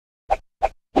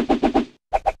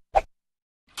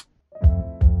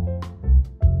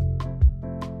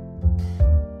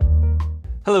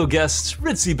Hello guests,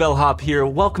 Ritzy Bellhop here.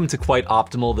 Welcome to Quite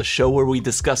Optimal, the show where we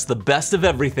discuss the best of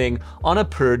everything on a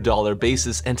per dollar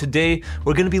basis, and today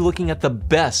we're going to be looking at the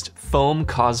best foam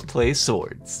cosplay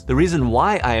swords. The reason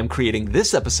why I am creating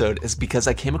this episode is because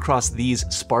I came across these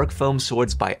Sparkfoam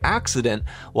swords by accident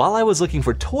while I was looking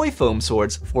for toy foam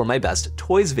swords for my best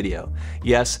toys video.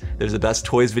 Yes, there's a best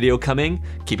toys video coming,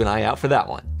 keep an eye out for that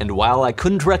one. And while I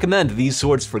couldn't recommend these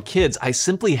swords for kids, I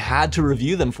simply had to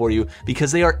review them for you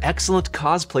because they are excellent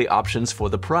cosplay options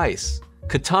for the price.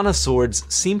 Katana swords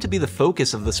seem to be the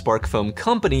focus of the Sparkfoam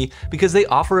company because they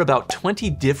offer about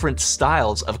 20 different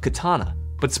styles of katana.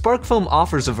 But Sparkfoam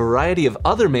offers a variety of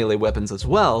other melee weapons as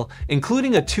well,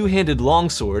 including a two-handed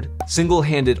longsword,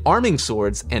 single-handed arming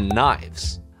swords, and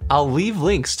knives. I'll leave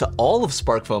links to all of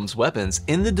Sparkfoam's weapons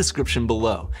in the description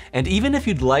below, and even if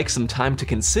you'd like some time to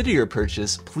consider your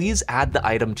purchase, please add the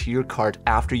item to your cart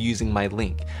after using my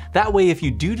link. That way, if you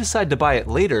do decide to buy it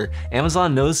later,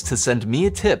 Amazon knows to send me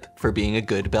a tip for being a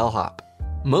good bellhop.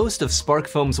 Most of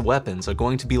Sparkfoam's weapons are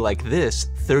going to be like this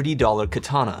 $30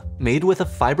 katana, made with a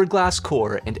fiberglass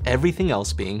core and everything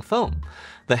else being foam.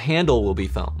 The handle will be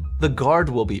foam, the guard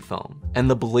will be foam, and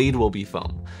the blade will be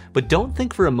foam. But don't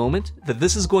think for a moment that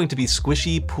this is going to be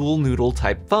squishy pool noodle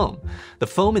type foam. The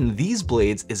foam in these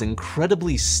blades is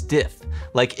incredibly stiff,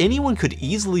 like anyone could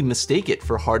easily mistake it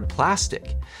for hard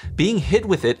plastic. Being hit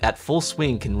with it at full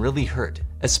swing can really hurt,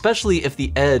 especially if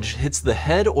the edge hits the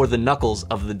head or the knuckles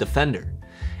of the defender.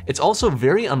 It's also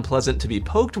very unpleasant to be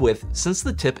poked with since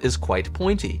the tip is quite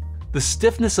pointy. The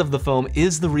stiffness of the foam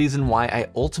is the reason why I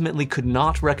ultimately could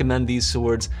not recommend these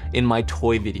swords in my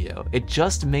toy video. It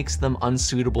just makes them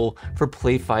unsuitable for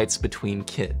play fights between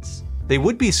kids. They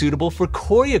would be suitable for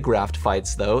choreographed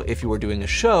fights though if you were doing a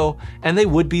show, and they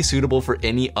would be suitable for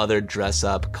any other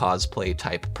dress-up cosplay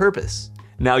type purpose.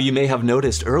 Now you may have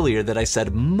noticed earlier that I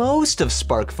said most of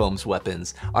Sparkfoam's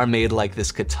weapons are made like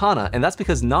this katana, and that's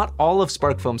because not all of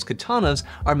Sparkfoam's katanas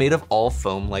are made of all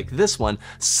foam like this one.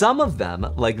 Some of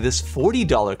them, like this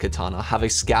 $40 katana, have a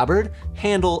scabbard,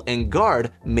 handle, and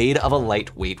guard made of a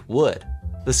lightweight wood.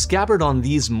 The scabbard on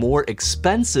these more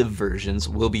expensive versions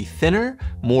will be thinner,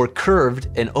 more curved,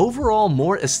 and overall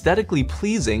more aesthetically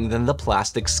pleasing than the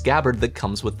plastic scabbard that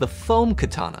comes with the foam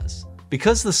katanas.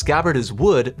 Because the scabbard is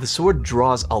wood, the sword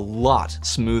draws a lot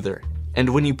smoother. And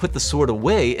when you put the sword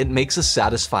away, it makes a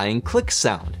satisfying click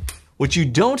sound, which you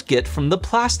don't get from the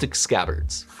plastic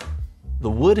scabbards.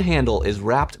 The wood handle is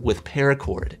wrapped with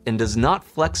paracord and does not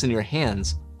flex in your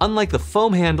hands, unlike the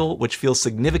foam handle, which feels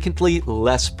significantly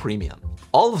less premium.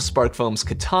 All of Sparkfoam's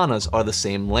katanas are the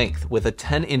same length, with a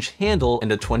 10-inch handle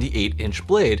and a 28-inch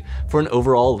blade for an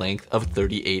overall length of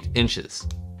 38 inches.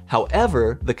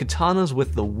 However, the katanas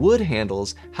with the wood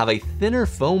handles have a thinner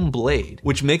foam blade,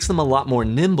 which makes them a lot more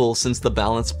nimble since the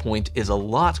balance point is a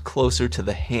lot closer to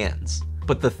the hands.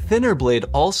 But the thinner blade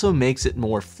also makes it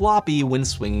more floppy when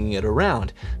swinging it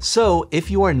around. So if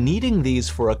you are needing these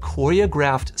for a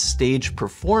choreographed stage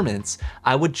performance,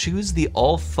 I would choose the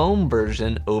all foam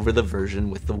version over the version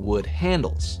with the wood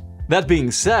handles. That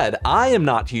being said, I am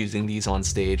not using these on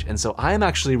stage, and so I am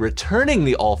actually returning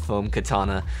the all-foam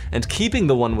katana and keeping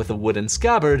the one with a wooden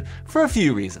scabbard for a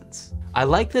few reasons. I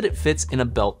like that it fits in a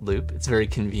belt loop, it's very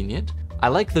convenient. I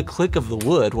like the click of the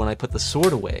wood when I put the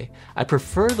sword away. I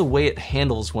prefer the way it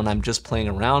handles when I'm just playing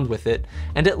around with it,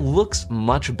 and it looks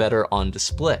much better on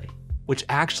display. Which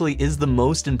actually is the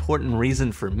most important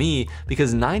reason for me,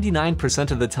 because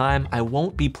 99% of the time I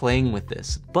won't be playing with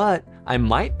this, but I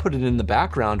might put it in the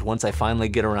background once I finally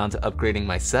get around to upgrading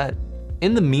my set.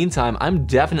 In the meantime, I'm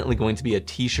definitely going to be a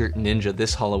t-shirt ninja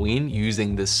this Halloween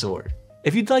using this sword.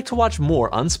 If you'd like to watch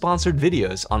more unsponsored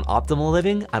videos on optimal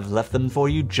living, I've left them for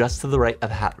you just to the right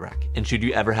of Hat Rack. And should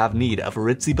you ever have need of a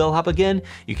Ritzy Bellhop again,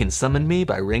 you can summon me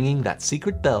by ringing that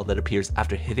secret bell that appears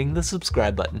after hitting the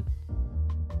subscribe button.